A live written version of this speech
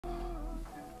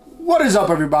What is up,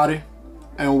 everybody,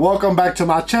 and welcome back to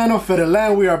my channel, Fitted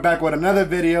Land. We are back with another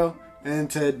video, and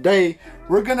today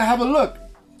we're gonna have a look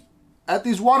at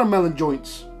these watermelon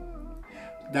joints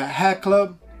that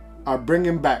HatClub are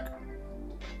bringing back.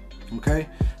 Okay,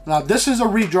 now this is a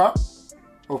redrop,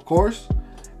 of course,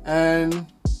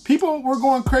 and people were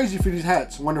going crazy for these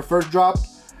hats when they first dropped.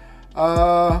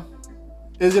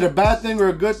 Is it a bad thing or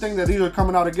a good thing that these are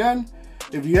coming out again?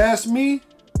 If you ask me,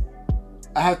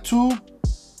 I have two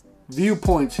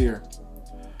viewpoints here.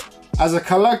 As a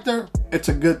collector, it's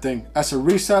a good thing. As a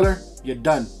reseller, you're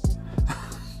done.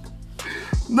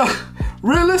 No,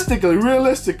 realistically,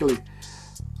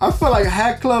 I feel like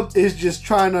HatClub is just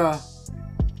trying to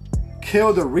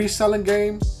kill the reselling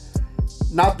game.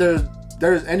 Not that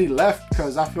there's any left,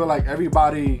 because I feel like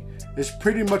everybody is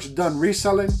pretty much done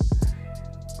reselling.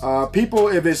 People,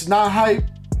 if it's not hype,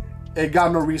 it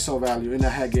got no resale value in the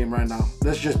hat game right now.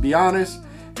 Let's just be honest.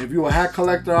 If you're a hat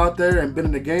collector out there and been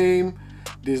in the game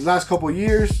these last couple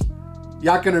years,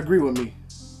 y'all can agree with me.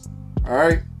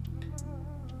 Alright?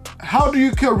 How do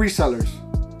you kill resellers?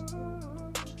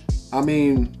 I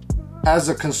mean, as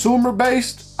a consumer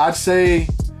based, I'd say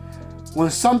when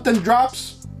something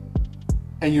drops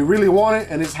and you really want it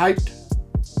and it's hyped,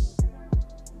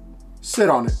 sit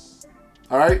on it.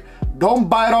 Alright? Don't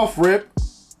buy it off rip.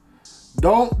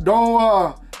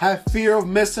 Don't have fear of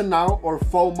missing out, or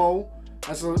FOMO,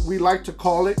 as we like to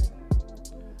call it.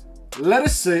 Let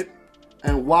it sit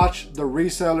and watch the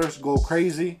resellers go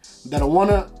crazy. They don't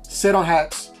want to sit on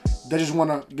hats. They just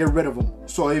want to get rid of them.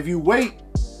 So if you wait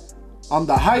on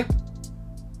the hype,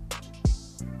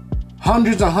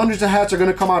 hundreds and hundreds of hats are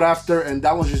going to come out after, and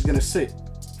that one's just going to sit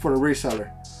for the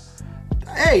reseller.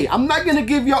 Hey, I'm not going to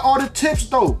give you all the tips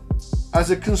though.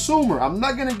 As a consumer, I'm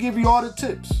not going to give you all the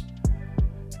tips.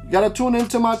 You got to tune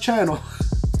into my channel.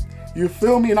 You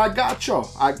feel me? And I got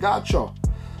y'all.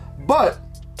 But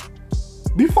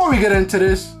before we get into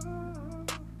this,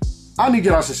 I need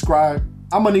y'all to subscribe.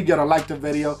 I'm gonna need y'all to like the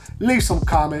video, leave some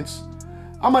comments.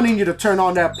 I'm gonna need you to turn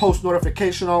on that post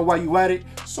notification on while you at it,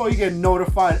 so you get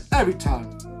notified every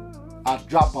time I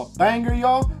drop a banger,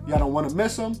 y'all. Y'all don't want to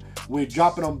miss them. We're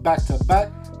dropping them back to back.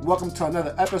 Welcome to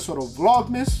another episode of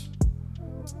Vlogmas.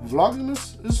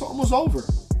 Vlogmas is almost over,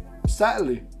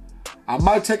 sadly. I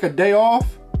might take a day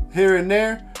off here and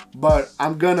there, but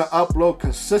I'm gonna upload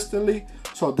consistently,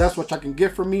 so that's what y'all can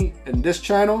get from me in this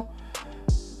channel.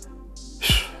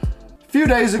 A few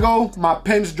days ago, my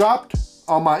pins dropped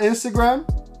on my Instagram.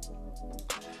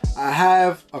 I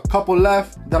have a couple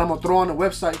left that I'm gonna throw on the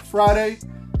website Friday,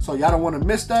 so y'all don't want to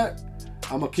miss that.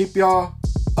 I'm gonna keep y'all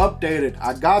updated.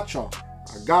 I got y'all.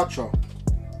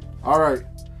 All right,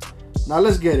 now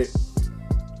let's get it.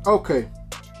 Okay,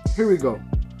 here we go.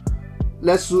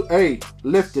 Let's do, hey,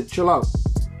 lift it, chill out.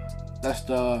 That's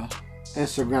the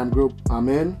Instagram group I'm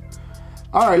in.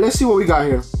 All right, let's see what we got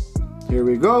here. Here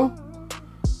we go.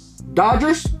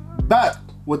 Dodgers back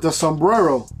with the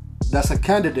sombrero. That's a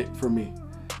candidate for me.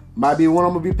 Might be one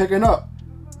I'm gonna be picking up.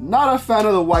 Not a fan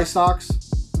of the White Sox.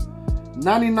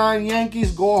 99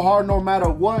 Yankees go hard no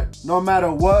matter what. No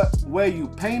matter what way you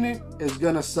paint it, it's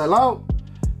gonna sell out.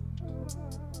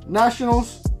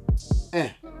 Nationals,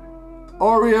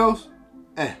 Orioles,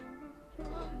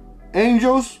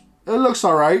 Angels, it looks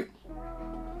alright.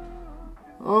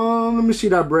 Let me see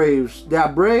that Braves.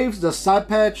 That Braves, the side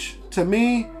patch, to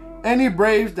me, any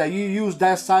Braves that you use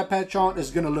that side patch on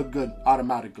is gonna look good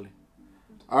automatically.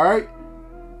 Alright.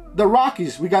 The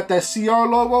Rockies, we got that CR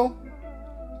logo.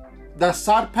 That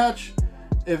side patch,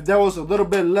 if there was a little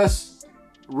bit less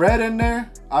red in there,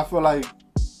 I feel like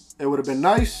it would have been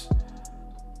nice.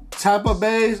 Tampa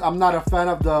Bay's, I'm not a fan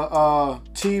of the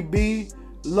TB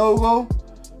logo.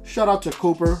 Shout out to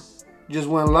Cooper, just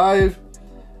went live.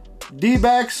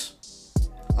 D-backs,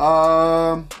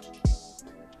 not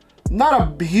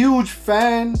a huge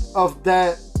fan of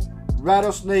that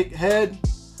rattlesnake head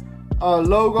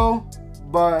logo,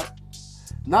 but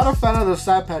not a fan of the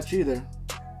side patch either.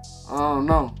 I don't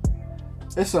know.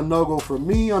 It's a no-go for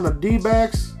me on the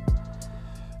D-backs.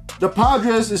 The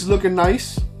Padres is looking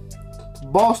nice.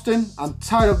 Boston, I'm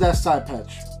tired of that side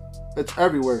patch. It's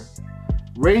everywhere.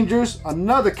 Rangers,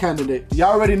 another candidate. You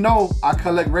already know I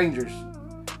collect Rangers.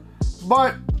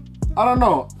 But, I don't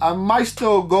know. I might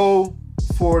still go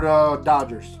for the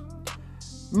Dodgers.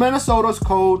 Minnesota's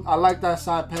cold. I like that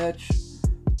side patch.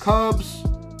 Cubs,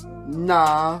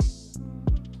 nah.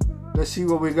 Let's see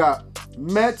what we got.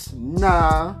 Mets,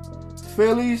 nah.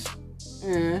 Phillies,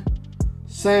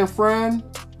 San Fran,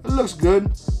 it looks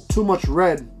good. Too much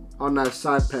red on that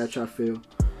side patch, I feel.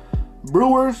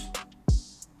 Brewers,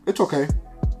 it's okay.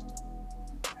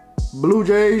 Blue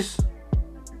Jays,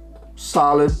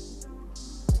 solid.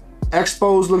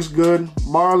 Expos looks good.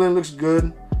 Marlin looks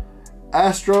good.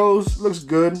 Astros looks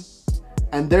good.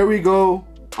 And there we go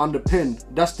on the pin.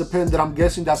 That's the pin that I'm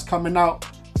guessing that's coming out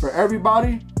for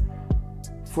everybody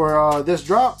for this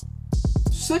drop.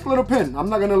 Sick little pin, I'm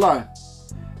not gonna lie.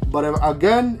 But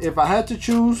if I had to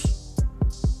choose,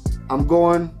 I'm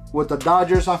going with the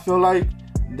Dodgers. I feel like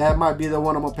that might be the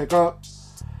one I'm gonna pick up.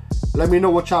 Let me know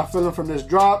what y'all feeling from this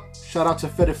drop. Shout out to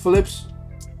Fitted Flips,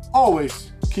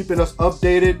 always keeping us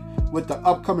updated with the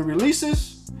upcoming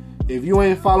releases. If you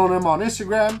ain't following them on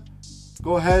Instagram,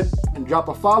 go ahead and drop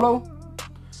a follow.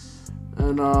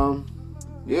 And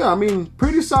yeah, I mean,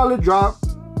 pretty solid drop.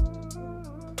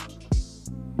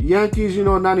 Yankees, you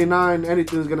know, 99,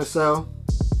 anything's gonna sell.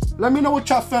 Let me know what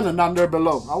y'all feeling down there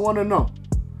below. I want to know.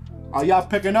 Are y'all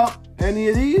picking up any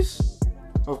of these?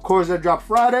 Of course, they drop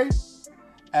Friday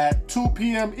at 2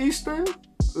 p.m. Eastern.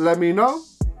 Let me know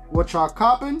what y'all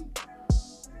copping.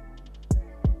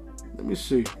 Let me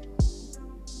see.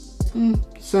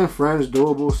 San Fran's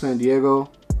doable. San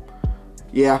Diego.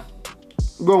 Yeah,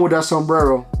 I'm going with that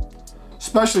sombrero.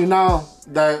 Especially now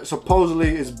that supposedly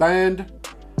it's banned.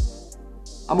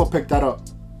 I'm going to pick that up.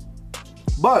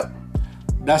 But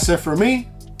that's it for me.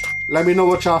 Let me know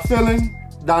what y'all feeling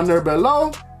down there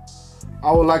below.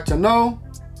 I would like to know.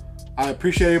 I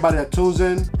appreciate everybody that tunes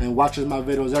in and watches my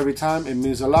videos every time. It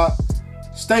means a lot.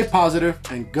 Stay positive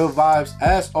and good vibes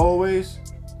as always.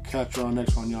 Catch you on the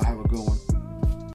next one. Y'all have a good one.